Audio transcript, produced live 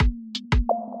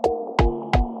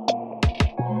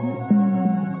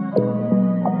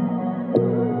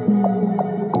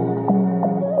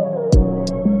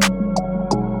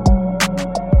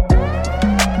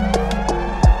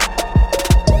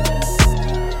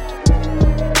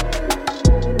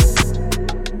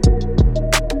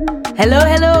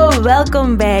Hallo,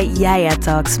 welkom bij Yaya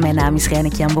Talks. Mijn naam is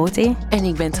Reineke Jambote. En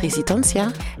ik ben Tracy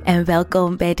Tansja. En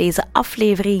welkom bij deze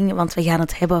aflevering, want we gaan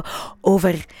het hebben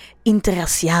over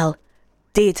interraciaal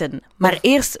daten. Maar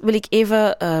eerst wil ik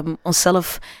even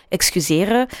onszelf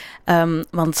excuseren,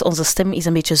 want onze stem is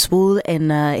een beetje zwoel en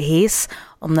hees,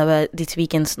 omdat we dit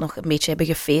weekend nog een beetje hebben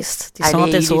gefeest. Het is nog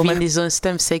altijd zomer. Jullie vinden zo'n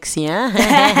stem sexy, hè?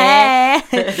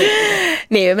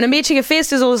 Nee, we hebben een beetje gefeest,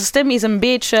 dus onze stem is een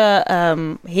beetje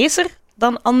heeser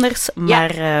dan anders,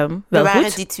 maar wel we waren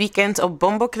goed. dit weekend op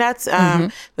Bomboclat.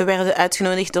 We werden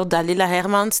uitgenodigd door Dalila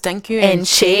Hermans, dank u. En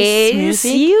Chase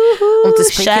Music. Joehoe, Om te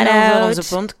spreken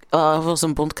shout-out. over onze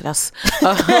bondklas.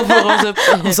 Over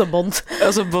Onze bond.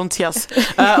 onze bondjas.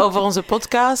 Over onze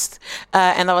podcast.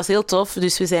 En dat was heel tof.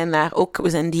 Dus we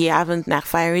zijn die avond naar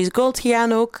Fire is Gold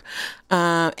gegaan ook.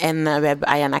 En we hebben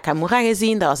Aya Nakamura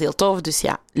gezien. Dat was heel tof. Dus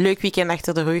ja, leuk weekend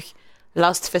achter de rug.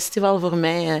 Last festival voor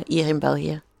mij hier in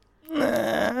België.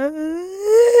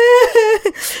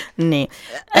 Nee.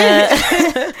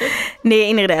 Nee,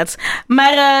 inderdaad.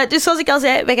 Maar dus zoals ik al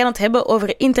zei, wij gaan het hebben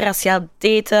over interraciaal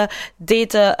daten.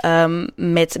 Daten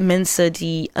met mensen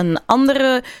die een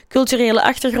andere culturele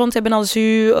achtergrond hebben als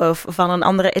u, of van een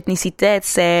andere etniciteit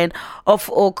zijn, of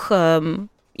ook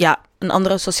een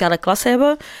andere sociale klasse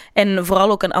hebben. En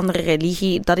vooral ook een andere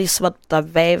religie. Dat is wat dat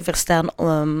wij verstaan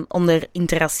onder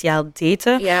interraciaal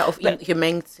daten. Ja, of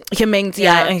gemengd. Gemengd,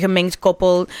 ja, een gemengd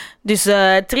koppel. Dus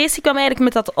Tracy kwam eigenlijk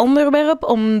met dat onderwerp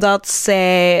omdat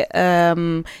zij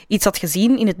iets had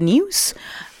gezien in het nieuws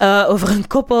over een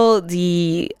koppel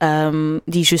die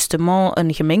justement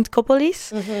een gemengd koppel is.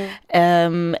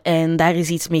 Mm-hmm. En daar is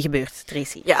iets mee gebeurd,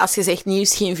 Tracy. Ja, als je zegt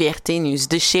nieuws, geen VRT-nieuws.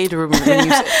 De Shade Room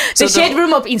nieuws. De Shade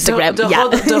Room op Instagram,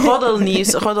 de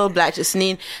roddelnieuws, roddelblaadjes.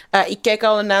 Nee, ik kijk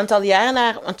al een aantal jaar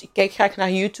naar, want ik kijk graag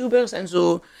naar YouTubers en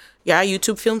zo, ja,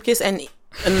 YouTube-filmpjes en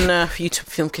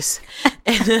YouTube-filmpjes.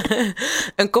 En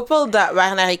een koppel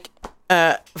waarnaar ik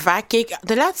vaak keek,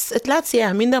 het laatste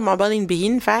jaar minder, maar wel in het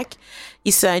begin vaak,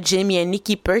 is Jamie en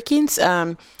Nikki Perkins.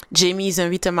 Jamie is een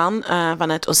witte man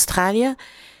vanuit Australië.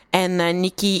 En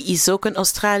Nikki is ook een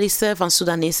Australische van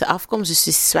Soedanese afkomst, dus ze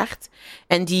is zwart.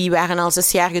 En die waren al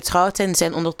 6 jaar getrouwd en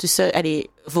zijn ondertussen,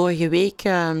 vorige week,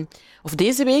 of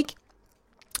deze week,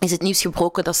 is het nieuws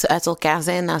gebroken dat ze uit elkaar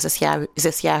zijn na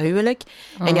 6 jaar huwelijk.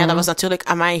 Uh-huh. En ja, dat was natuurlijk,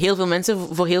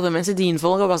 voor heel veel mensen die hen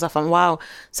volgen, was dat van wauw,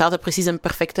 ze hadden precies een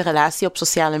perfecte relatie op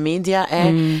sociale media.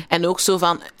 En ook zo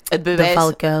van het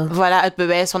bewijs, het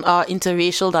bewijs van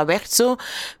interracial, dat werkt zo.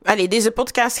 Deze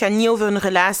podcast gaat niet over een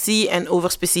relatie en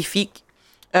over specifiek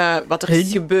wat er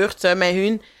is gebeurd met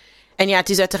hun. En ja, het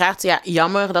is uiteraard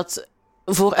jammer dat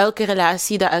voor elke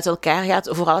relatie dat uit elkaar gaat,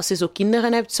 vooral als je zo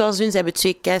kinderen hebt zoals hun, ze hebben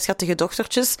 2 keischattige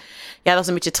dochtertjes. Ja, dat is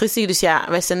een beetje tristig. Dus ja,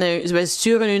 wij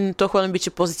sturen hun toch wel een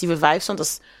beetje positieve vibes, want dat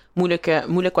is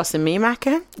moeilijk wat ze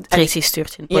meemaken. Tracy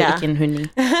stuurt hun, ik in hun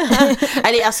niet.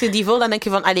 Als je die volgt, dan denk je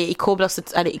van, ik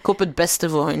hoop het beste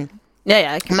voor hun.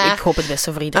 Ja, ik hoop het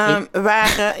beste voor iedereen.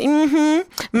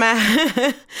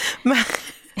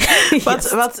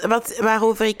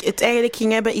 Waarover ik het eigenlijk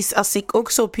ging hebben, is als ik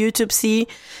ook zo op YouTube zie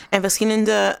en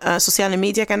verschillende sociale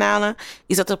mediakanalen,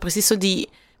 is dat er precies zo die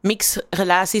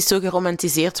mixrelaties zo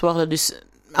geromantiseerd worden. Dus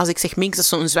als ik zeg mix, dat is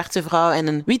zo'n zwarte vrouw en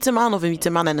een witte man, of een witte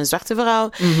man en een zwarte vrouw.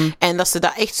 Mm-hmm. En dat ze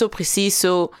dat echt zo precies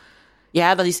zo...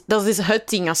 Ja, dat is het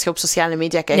ding als je op sociale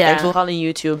media kijkt, en vooral in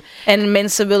YouTube. En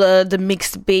mensen willen de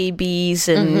mixed babies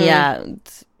en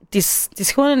het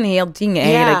is gewoon een heel ding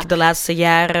eigenlijk, de laatste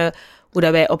jaren, hoe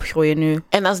dat wij opgroeien nu.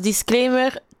 En als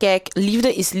disclaimer, kijk,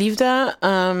 liefde is liefde.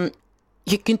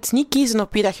 Je kunt niet kiezen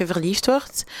op wie dat je verliefd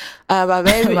wordt.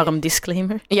 Waarom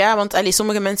disclaimer? Ja, want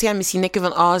sommige mensen gaan misschien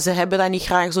denken van, ze hebben dat niet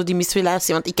graag, zo die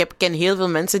misrelatie. Want ik ken heel veel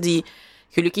mensen die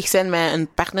gelukkig zijn met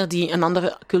een partner die een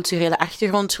andere culturele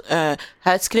achtergrond,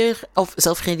 huidskleur of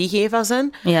zelf religie heeft als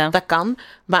hen. Ja. Dat kan.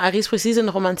 Maar er is precies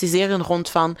een romantiseren rond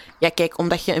van, ja kijk,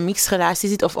 omdat je een mixrelatie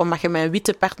zit of omdat je met een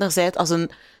witte partner bent als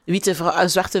een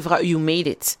zwarte vrouw, you made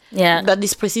it. Ja. Dat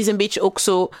is precies een beetje ook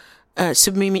zo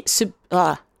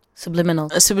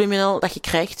subliminal dat je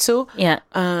krijgt zo. Ja.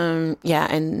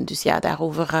 En dus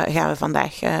daarover gaan we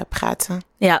vandaag praten.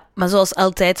 Ja, maar zoals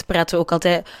altijd praten we ook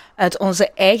altijd uit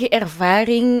onze eigen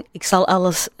ervaring. Ik zal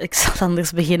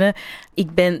anders beginnen.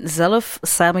 Ik ben zelf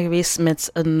samen geweest met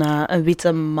een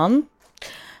witte man.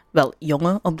 Wel,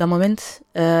 jongen op dat moment.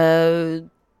 We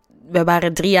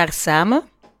waren 3 jaar samen.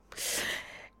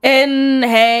 En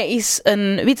hij is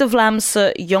een witte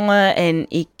Vlaamse jongen en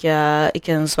ik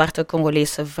een zwarte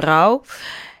Congolese vrouw.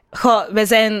 Wij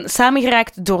zijn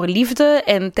samengeraakt door liefde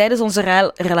en tijdens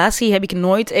onze relatie heb ik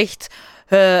nooit echt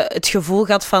het gevoel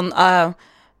gehad van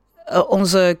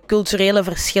onze culturele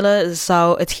verschillen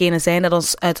zou hetgene zijn dat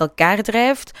ons uit elkaar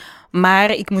drijft.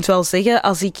 Maar ik moet wel zeggen,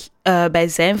 als ik bij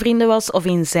zijn vrienden was of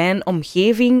in zijn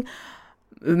omgeving,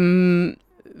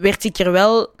 werd ik er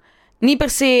wel niet per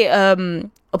se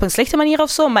op een slechte manier of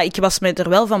zo, maar ik was me er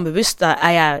wel van bewust dat,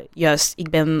 juist, ik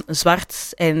ben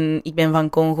zwart en ik ben van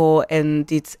Congo en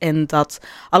dit en dat.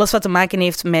 Alles wat te maken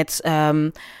heeft met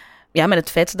het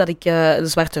feit dat ik de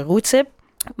zwarte roots heb.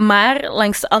 Maar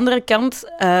langs de andere kant...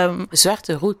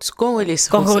 zwarte roots,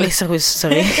 Congolese roots,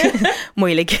 sorry.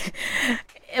 Moeilijk.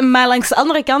 Maar langs de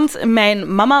andere kant,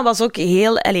 mijn mama was ook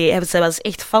zij was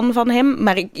echt fan van hem,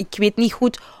 maar ik weet niet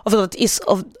goed of dat het is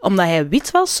omdat hij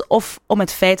wit was of om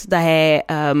het feit dat hij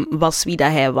was wie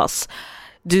dat hij was.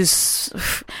 Dus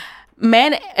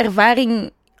mijn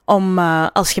ervaring om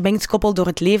als gemengd koppel door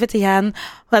het leven te gaan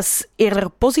was eerder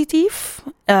positief.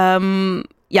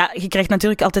 Je krijgt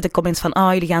natuurlijk altijd de comments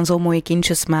van jullie gaan zo mooie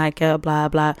kindjes maken, bla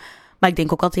bla. Maar ik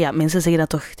denk ook altijd, mensen zeggen dat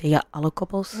toch tegen alle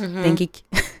koppels, denk ik.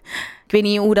 Ik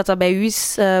weet niet hoe dat bij u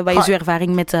is. Wat is uw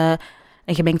ervaring met een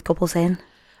gemengd koppel zijn?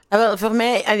 Wel, voor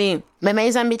mij, bij mij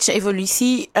is dat een beetje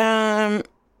evolutie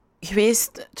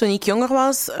geweest. Toen ik jonger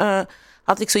was,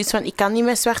 had ik zoiets van, ik kan niet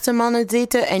met zwarte mannen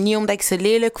daten. En niet omdat ik ze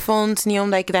lelijk vond, niet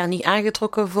omdat ik daar niet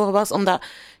aangetrokken voor was. Omdat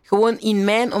gewoon in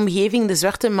mijn omgeving, de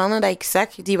zwarte mannen dat ik zag,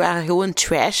 die waren gewoon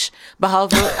trash.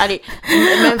 Behalve,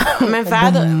 mijn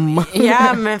vader...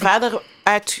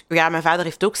 mijn vader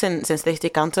heeft ook zijn slechte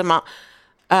kanten, maar...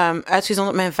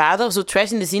 uitgezonderd mijn vader, zo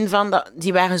trash in de zin van, dat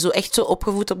die waren zo echt zo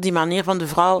opgevoed op die manier van de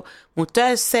vrouw moet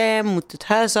thuis zijn, moet het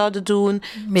huishouden doen.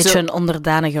 Een beetje een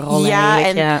onderdanige rol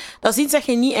eigenlijk. En dat is iets dat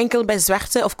je niet enkel bij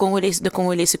zwarte of de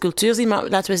Congolese cultuur ziet, maar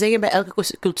laten we zeggen bij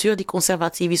elke cultuur die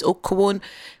conservatief is, ook gewoon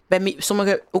bij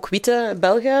sommige, ook witte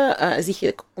Belgen,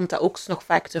 komt dat ook nog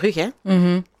vaak terug. Hè?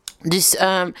 Mm-hmm. Dus...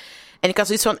 en ik had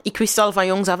zoiets van, ik wist al van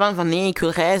jongs af aan van nee, ik wil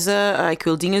reizen, ik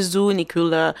wil dingen doen,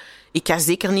 ik ga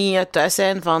zeker niet thuis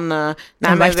zijn van...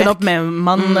 en wachten op mijn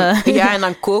man. Ja, en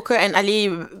dan koken.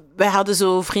 En wij hadden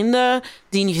zo vrienden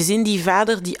die in een gezin, die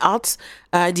vader die at,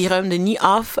 die ruimde niet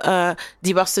af,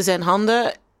 die waste zijn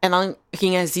handen en dan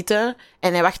ging hij zitten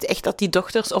en hij wachtte echt dat die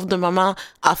dochters of de mama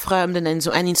afruimden en zo.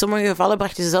 En in sommige gevallen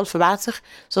bracht hij zelf water,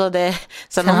 zodat hij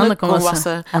zijn handen kon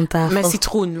wassen. Met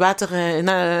citroen. Water,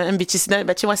 een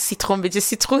beetje wat citroen, een beetje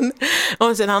citroen.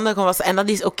 Om zijn handen kon wassen. En dat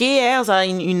is oké, als dat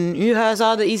in uw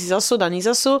huishouden is dat zo, dan is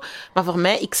dat zo. Maar voor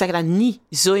mij, ik zag dat niet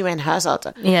zo in mijn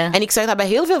huishouden. Yeah. En ik zag dat bij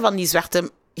heel veel van die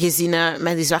zwarte gezinnen,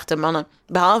 met die zwarte mannen.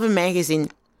 Behalve mijn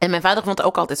gezin. En mijn vader vond dat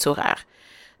ook altijd zo raar.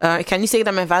 Ik ga niet zeggen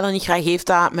dat mijn vader niet graag heeft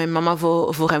dat mijn mama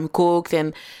voor hem kookt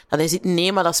en dat hij zit.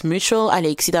 Nee, maar dat is mutual.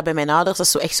 Ik zie dat bij mijn ouders, dat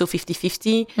is zo echt zo 50-50.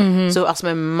 Mm-hmm. Zo als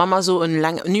mijn mama zo een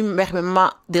lange... Nu werkt mijn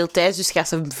mama deeltijds, dus gaat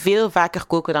ze veel vaker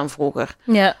koken dan vroeger.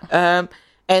 Ja.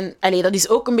 En dat is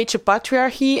ook een beetje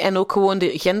patriarchie en ook gewoon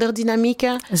de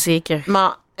genderdynamieken. Zeker.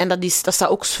 Maar... En dat staat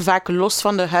ook vaak los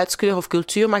van de huidskleur of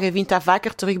cultuur, maar je vindt dat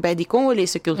vaker terug bij die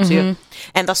Congolese cultuur. Mm-hmm.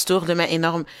 En dat stoorde mij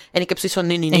enorm. En ik heb zoiets van,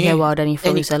 nee. En jij wou dat niet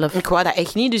voor jezelf? Ik wou dat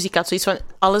echt niet, dus ik had zoiets van,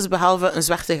 alles behalve een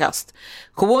zwarte gast.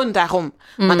 Gewoon daarom.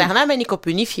 Maar daarna ben ik op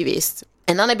UNIF geweest.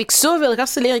 En dan heb ik zoveel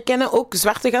gasten leren kennen, ook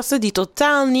zwarte gasten, die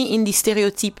totaal niet in die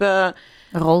stereotype...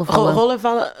 rollen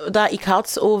vallen dat ik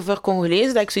had over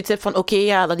Congolezen, dat ik zoiets heb van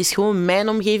oké, dat is gewoon mijn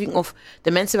omgeving of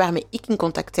de mensen waarmee ik in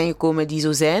contact ben gekomen die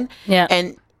zo zijn. Ja.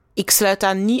 En ik sluit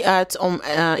dat niet uit om...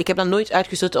 ik heb dat nooit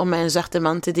uitgesloten om met een zwarte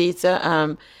man te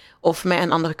daten of met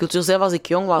een andere cultuur. Zelfs als ik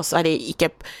jong was. Ik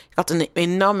had een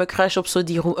enorme crush op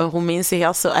een Roemeense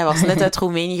gast. Hij was net uit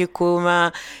Roemenië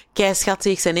gekomen. Kei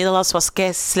schattig. Zijn Nederlands was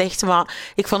kei slecht,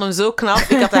 maar ik vond hem zo knap.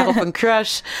 Ik had daarop een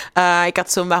crush. Ik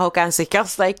had zo'n Marokkaanse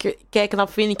gast dat ik kei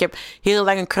knap vind. Ik heb heel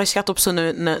lang een crush gehad op zo'n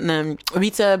een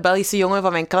witte Belgische jongen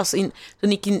van mijn klas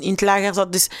toen ik in het lager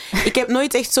zat. Dus ik heb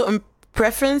nooit echt zo'n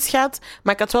preference gehad,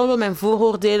 maar ik had wel mijn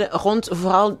vooroordelen rond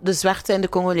vooral de zwarte en de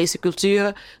Congolese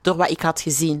culturen door wat ik had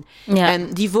gezien. Ja.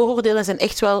 En die vooroordelen zijn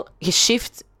echt wel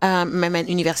geshift met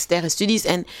mijn universitaire studies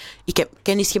en ik heb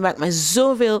kennis gemaakt met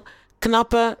zoveel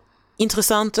knappe,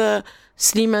 interessante,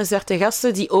 slimme zwarte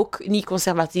gasten die ook niet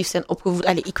conservatief zijn opgevoed.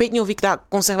 Ik weet niet of ik dat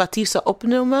conservatief zou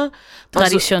opnoemen.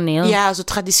 Traditioneel. Zo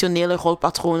traditionele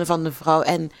rolpatronen van de vrouw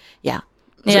en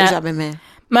zo is dat bij mij.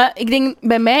 Maar ik denk,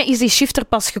 bij mij is die shift er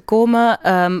pas gekomen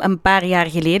een paar jaar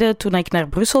geleden, toen ik naar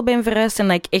Brussel ben verhuisd en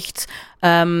dat ik echt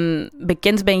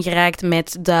bekend ben geraakt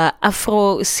met de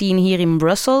afro-scene hier in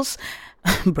Brussels.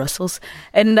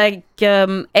 En dat ik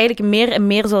eigenlijk meer en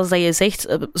meer, zoals dat je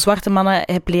zegt, zwarte mannen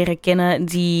heb leren kennen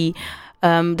die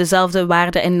dezelfde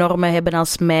waarden en normen hebben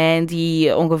als mij,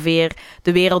 die ongeveer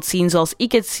de wereld zien zoals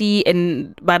ik het zie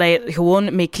en waar dat je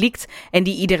gewoon mee klikt en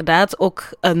die inderdaad ook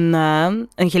een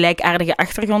gelijkaardige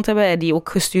achtergrond hebben en die ook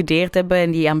gestudeerd hebben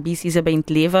en die ambities hebben in het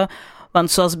leven.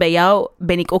 Want zoals bij jou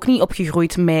ben ik ook niet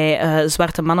opgegroeid met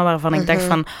zwarte mannen waarvan ik dacht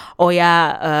van, oh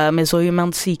ja, met zo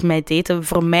iemand zie ik mij daten.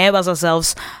 Voor mij was dat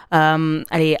zelfs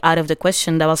out of the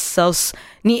question. Dat was zelfs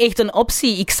niet echt een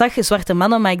optie. Ik zag zwarte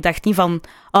mannen, maar ik dacht niet van,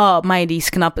 oh, my, die is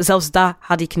knap. Zelfs dat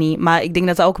had ik niet. Maar ik denk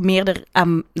dat dat ook meerder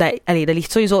aan... Dat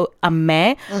ligt sowieso aan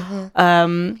mij.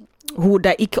 Hoe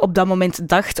dat ik op dat moment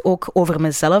dacht, ook over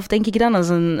mezelf, denk ik dan. Dat is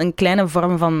een kleine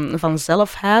vorm van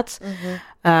zelfhaat.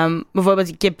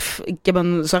 Bijvoorbeeld, ik heb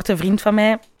een zwarte vriend van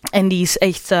mij en die is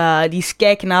echt die is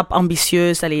keiknaap,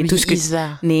 ambitieus. Wie is dat?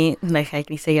 Nee, dat ga ik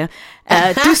niet zeggen.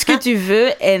 Tout ce que tu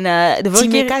veux. En de vorige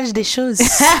keer... caches des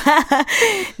choses.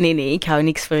 Nee, ik hou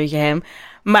niks voor je geheim.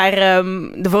 Maar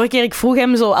de vorige keer, ik vroeg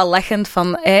hem zo al lachend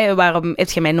van, waarom heb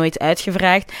je mij nooit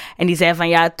uitgevraagd? En die zei van,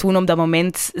 ja, toen op dat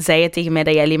moment zei je tegen mij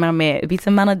dat je alleen maar met witte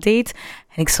mannen date.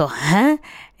 En ik zo, hè?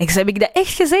 En ik zo, heb ik dat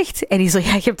echt gezegd? En die zo,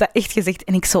 ja, je hebt dat echt gezegd.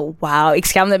 En ik zo, wauw, ik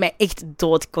schaamde mij echt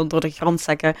dood. Ik kon door de grond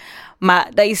zakken. Maar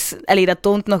dat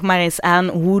toont nog maar eens aan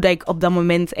hoe dat ik op dat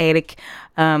moment eigenlijk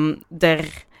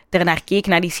ernaar keek,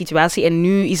 naar die situatie. En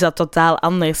nu is dat totaal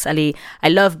anders. I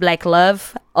love black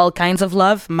love, all kinds of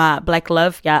love. Maar black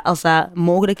love, ja, als dat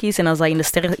mogelijk is en als dat in de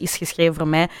sterren is geschreven voor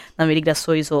mij, dan weet ik dat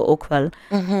sowieso ook wel.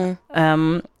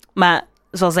 Maar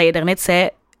zoals je daarnet zei,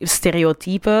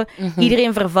 stereotypen.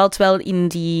 Iedereen vervalt wel in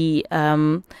die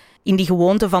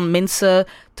gewoonte van mensen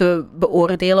te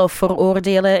beoordelen of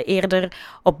veroordelen eerder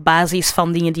op basis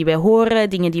van dingen die wij horen,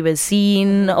 dingen die we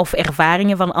zien of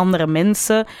ervaringen van andere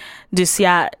mensen. Dus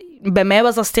ja, bij mij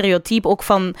was dat stereotype ook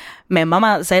van... Mijn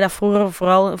mama zei dat vroeger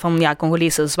vooral van ja,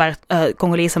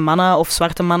 Congolese mannen of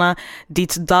zwarte mannen,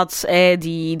 dit, dat,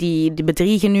 die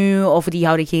bedriegen u of die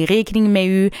houden geen rekening met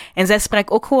u. En zij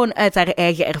sprak ook gewoon uit haar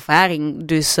eigen ervaring.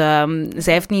 Dus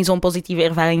zij heeft niet zo'n positieve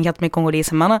ervaring gehad met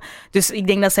Congolese mannen. Dus ik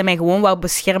denk dat zij mij gewoon wou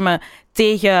beschermen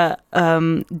tegen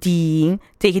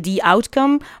die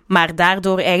outcome. Maar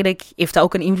daardoor eigenlijk heeft dat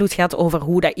ook een invloed gehad over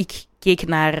hoe dat ik keek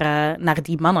naar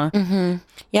die mannen.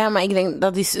 Ja, maar ik denk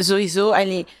dat is sowieso...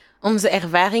 Onze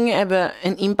ervaringen hebben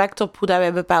een impact op hoe dat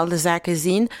wij bepaalde zaken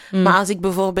zien. Maar als ik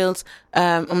bijvoorbeeld...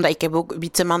 omdat ik heb ook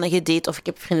witte mannen gedate, of ik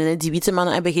heb vriendinnen die witte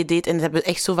mannen hebben gedate, en ze hebben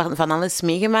echt zo van alles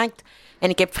meegemaakt. En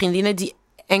ik heb vriendinnen die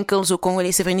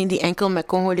Congolese vriendinnen die enkel met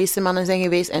Congolese mannen zijn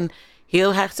geweest en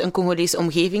heel hard een Congolese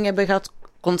omgeving hebben gehad,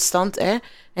 constant, hè.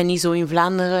 En niet zo in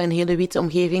Vlaanderen, een hele witte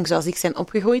omgeving, zoals ik zijn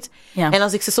opgegroeid. Ja. En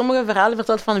als ik ze sommige verhalen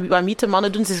vertel van wat witte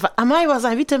mannen doen, ze zeggen van, amai, was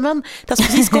dat een witte man? Dat is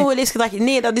precies Congolees gedrag.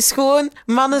 Nee, dat is gewoon,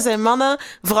 mannen zijn mannen,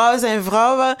 vrouwen zijn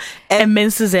vrouwen. En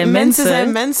mensen zijn mensen. Mensen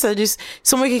zijn mensen. Dus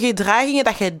sommige gedragingen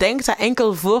dat je denkt dat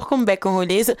enkel voorkomt bij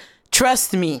Congolezen,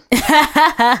 trust me.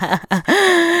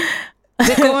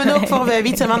 Ze komen ook voor bij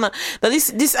witte mannen. Dat is,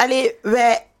 dus,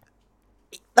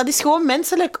 dat is gewoon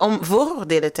menselijk om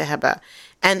vooroordelen te hebben.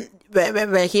 En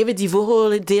wij geven die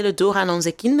vooroordelen door aan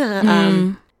onze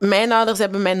kinderen. Mijn ouders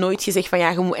hebben mij nooit gezegd van ja,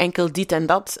 je moet enkel dit en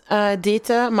dat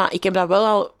daten. Maar ik heb dat wel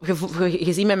al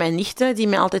gezien met mijn nichten, die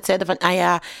mij altijd zeiden van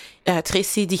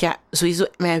Tracy, die gaat sowieso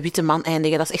met een witte man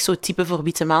eindigen. Dat is echt zo'n type voor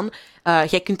witte man.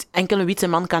 Jij kunt enkel een witte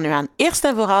man kan u aan. Eerst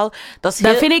en vooral... Dat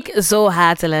vind ik zo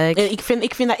hatelijk. Ik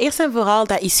vind dat eerst en vooral,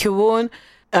 dat is gewoon...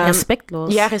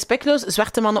 respectloos. Ja, respectloos.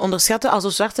 Zwarte mannen onderschatten.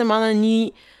 Alsof zwarte mannen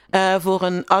niet voor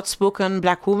een outspoken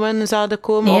black woman zouden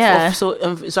komen. Yeah. Of zo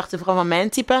een zwarte vrouw van mijn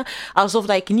type. Alsof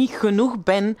dat ik niet genoeg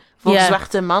ben voor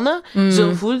zwarte mannen.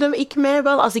 Zo voelde ik mij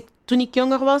wel toen ik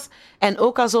jonger was. En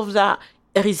ook alsof dat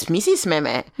er iets mis is met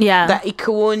mij. Yeah. Dat ik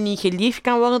gewoon niet geliefd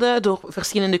kan worden door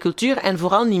verschillende culturen. En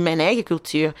vooral niet mijn eigen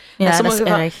cultuur. Ja,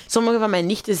 sommige van mijn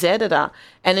nichten zeiden dat.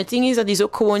 En het ding is, dat is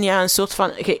ook gewoon een soort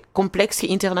van complex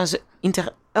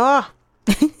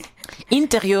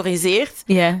interioriseerd.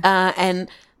 Yeah. En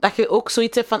dat je ook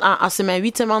zoiets hebt van, als ze met een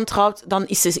witte man trouwt, dan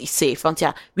is ze safe. Want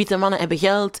ja, witte mannen hebben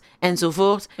geld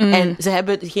enzovoort. En ze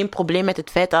hebben geen probleem met het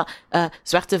feit dat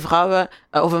zwarte vrouwen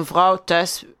of een vrouw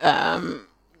thuis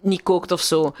niet kookt of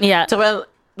zo. Ja. Terwijl,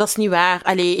 dat is niet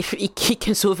waar. Ik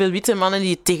ken zoveel witte mannen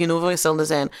die het tegenovergestelde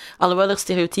zijn. Alhoewel er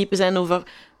stereotypen zijn over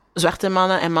zwarte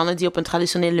mannen en mannen die op een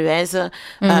traditionele wijze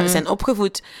zijn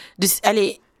opgevoed. Dus,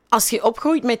 als je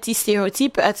opgroeit met die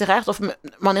stereotypen, uiteraard, of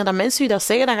wanneer dat mensen je dat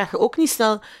zeggen, dan ga je ook niet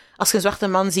snel, als je een zwarte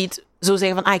man ziet, zo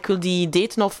zeggen van, ik wil die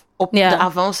daten of op de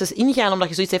avances ingaan, omdat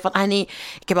je zoiets hebt van, nee,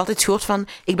 ik heb altijd gehoord van,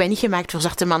 ik ben niet gemaakt voor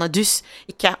zwarte mannen, dus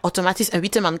ik ga automatisch een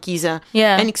witte man kiezen.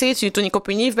 Yeah. En ik zeg het je, toen ik op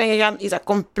Unief ben gegaan, is dat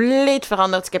compleet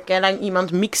veranderd. Ik heb lang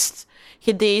iemand mixed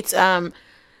gedate,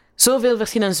 zoveel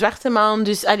verschillende zwarte mannen.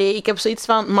 Dus ik heb zoiets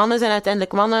van, mannen zijn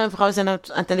uiteindelijk mannen, vrouwen zijn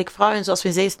uiteindelijk vrouwen. En zoals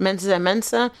we zeggen, mensen zijn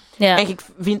mensen. Ja. En ik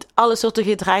vind alle soorten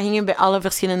gedragingen bij alle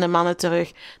verschillende mannen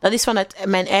terug. Dat is vanuit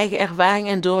mijn eigen ervaring.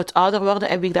 En door het ouder worden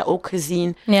heb ik dat ook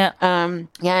gezien. Ja. En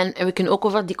we kunnen ook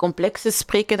over die complexen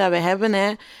spreken dat we hebben.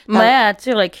 Hè. Maar ja,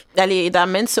 tuurlijk. Dat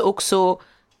mensen ook zo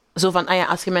van,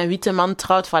 als je met een witte man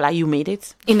trouwt, voilà, you made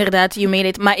it. Inderdaad, you made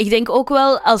it. Maar ik denk ook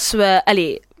wel, als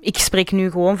we... ik spreek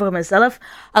nu gewoon voor mezelf.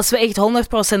 Als we echt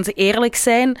 100% eerlijk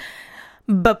zijn,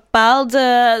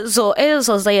 bepaalde... zoals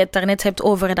dat je het daarnet hebt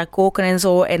over dat koken en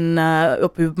zo, en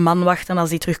op je man wachten als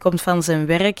hij terugkomt van zijn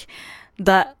werk,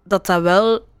 dat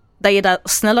je dat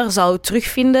sneller zou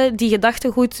terugvinden, die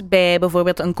gedachtegoed, bij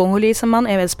bijvoorbeeld een Congolese man.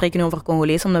 En wij spreken over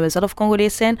Congolees, omdat we zelf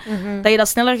Congolees zijn. Mm-hmm. Dat je dat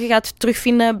sneller gaat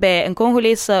terugvinden bij een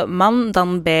Congolese man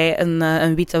dan bij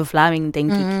een witte Vlaming,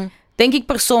 denk ik. Denk ik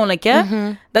persoonlijk, hè.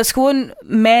 Mm-hmm. Dat is gewoon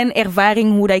mijn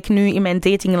ervaring, hoe dat ik nu in mijn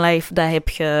datinglife dat heb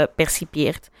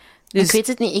gepercipieerd. Dus... Ik weet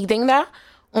het niet. Ik denk dat,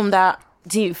 omdat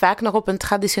die vaak nog op een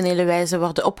traditionele wijze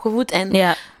worden opgevoed.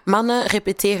 En mannen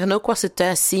repeteren ook wat ze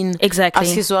thuis zien. Exactly.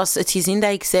 Als je, zoals het gezin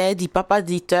dat ik zei, die papa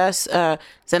die thuis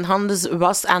zijn handen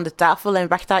was aan de tafel en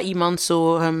wacht dat iemand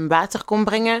zo water kon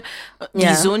brengen.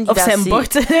 Die zoon die of dat zijn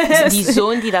bord. Die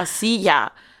zoon die dat ziet,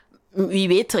 wie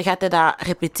weet gaat hij dat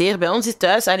repeteren. Bij ons is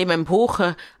thuis, mijn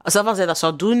broer, zelfs als hij dat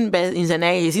zou doen in zijn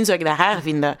eigen gezin, zou ik dat raar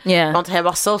vinden. Yeah. Want hij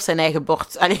was zelf zijn eigen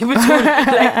bord. Ik bedoel,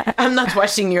 I'm not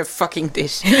washing your fucking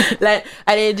dish.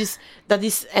 Dus dat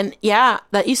is... En ja,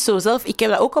 dat is zo zelf. Ik heb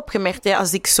dat ook opgemerkt,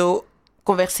 als ik zo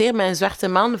converseer met een zwarte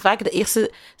man, vaak de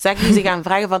eerste zaak die ze gaan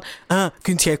vragen van,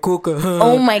 kunt jij koken?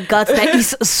 Oh my god, dat is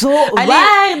zo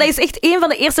waar. Dat is echt een van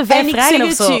de eerste 5 vragen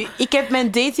of zo. Ik heb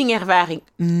mijn datingervaring.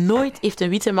 Nooit heeft een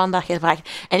witte man dat gevraagd.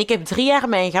 En ik heb 3 jaar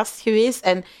mijn gast geweest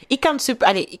en ik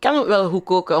kan ook wel goed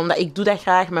koken, omdat ik doe dat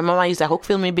graag. Mijn mama is daar ook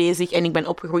veel mee bezig en ik ben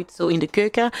opgegroeid zo in de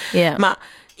keuken. Yeah. Maar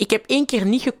ik heb 1 keer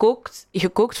niet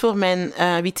gekookt voor mijn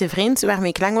witte vriend, waarmee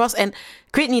ik lang was. En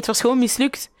ik weet niet, het was gewoon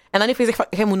mislukt. En dan heeft hij gezegd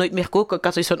van, jij moet nooit meer koken. Ik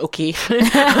had zoiets van, oké.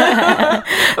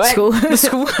 Is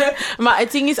goed. Maar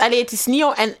het ding is, het is niet...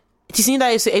 En het is niet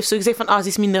dat je heeft zo gezegd van, ze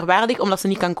is minderwaardig omdat ze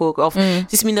niet kan koken. Of ze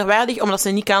is minderwaardig omdat ze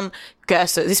niet kan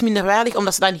kuisen. Ze is minderwaardig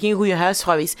omdat ze dan geen goede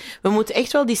huisvrouw is. We moeten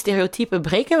echt wel die stereotypen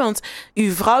breken, want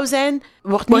uw vrouw zijn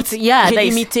wordt niet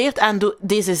gelimiteerd aan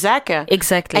deze zaken.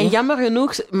 Exactly. En jammer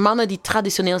genoeg, mannen die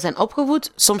traditioneel zijn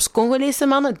opgevoed, soms Congolese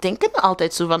mannen, denken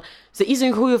altijd zo van, ze is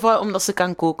een goede vrouw omdat ze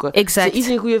kan koken. Exact. Ze is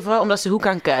een goede vrouw omdat ze goed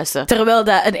kan kuisen. Terwijl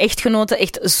dat een echtgenote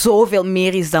echt zoveel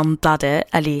meer is dan dat, hè.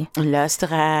 Allee. Een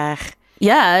luisteraar.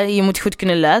 Ja, je moet goed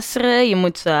kunnen luisteren. Je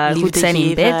moet goed zijn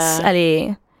in bed.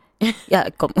 Allee. Ja,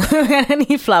 kom. We gaan er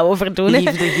niet flauw over doen.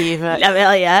 Liefde geven.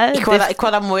 Jawel, ja. Ik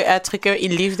wou dat mooi uitdrukken,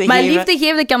 in liefde maar geven. Maar liefde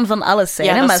geven kan van alles zijn.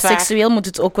 Ja, hè? Maar waar. seksueel moet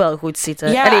het ook wel goed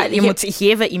zitten. Ja, Allee, je moet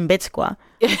geven in bed, qua.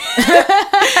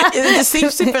 Het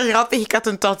is super grappig. Ik had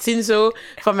een tatin zo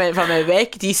van mijn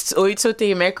wijk. Die is ooit zo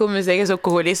tegen mij komen zeggen, zo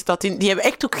Congolese tatin. Die hebben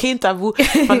echt ook geen taboe.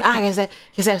 Van, je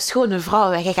bent een schone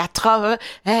vrouw. Je gaat trouwen.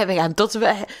 We gaan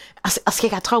als je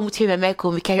gaat trouwen, moet je bij mij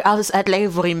komen. Ik ga je alles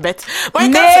uitleggen voor in bed. Maar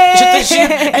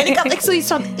en ik had echt zoiets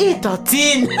van,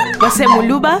 tatin. Was hij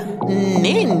Muluba?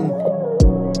 Nee.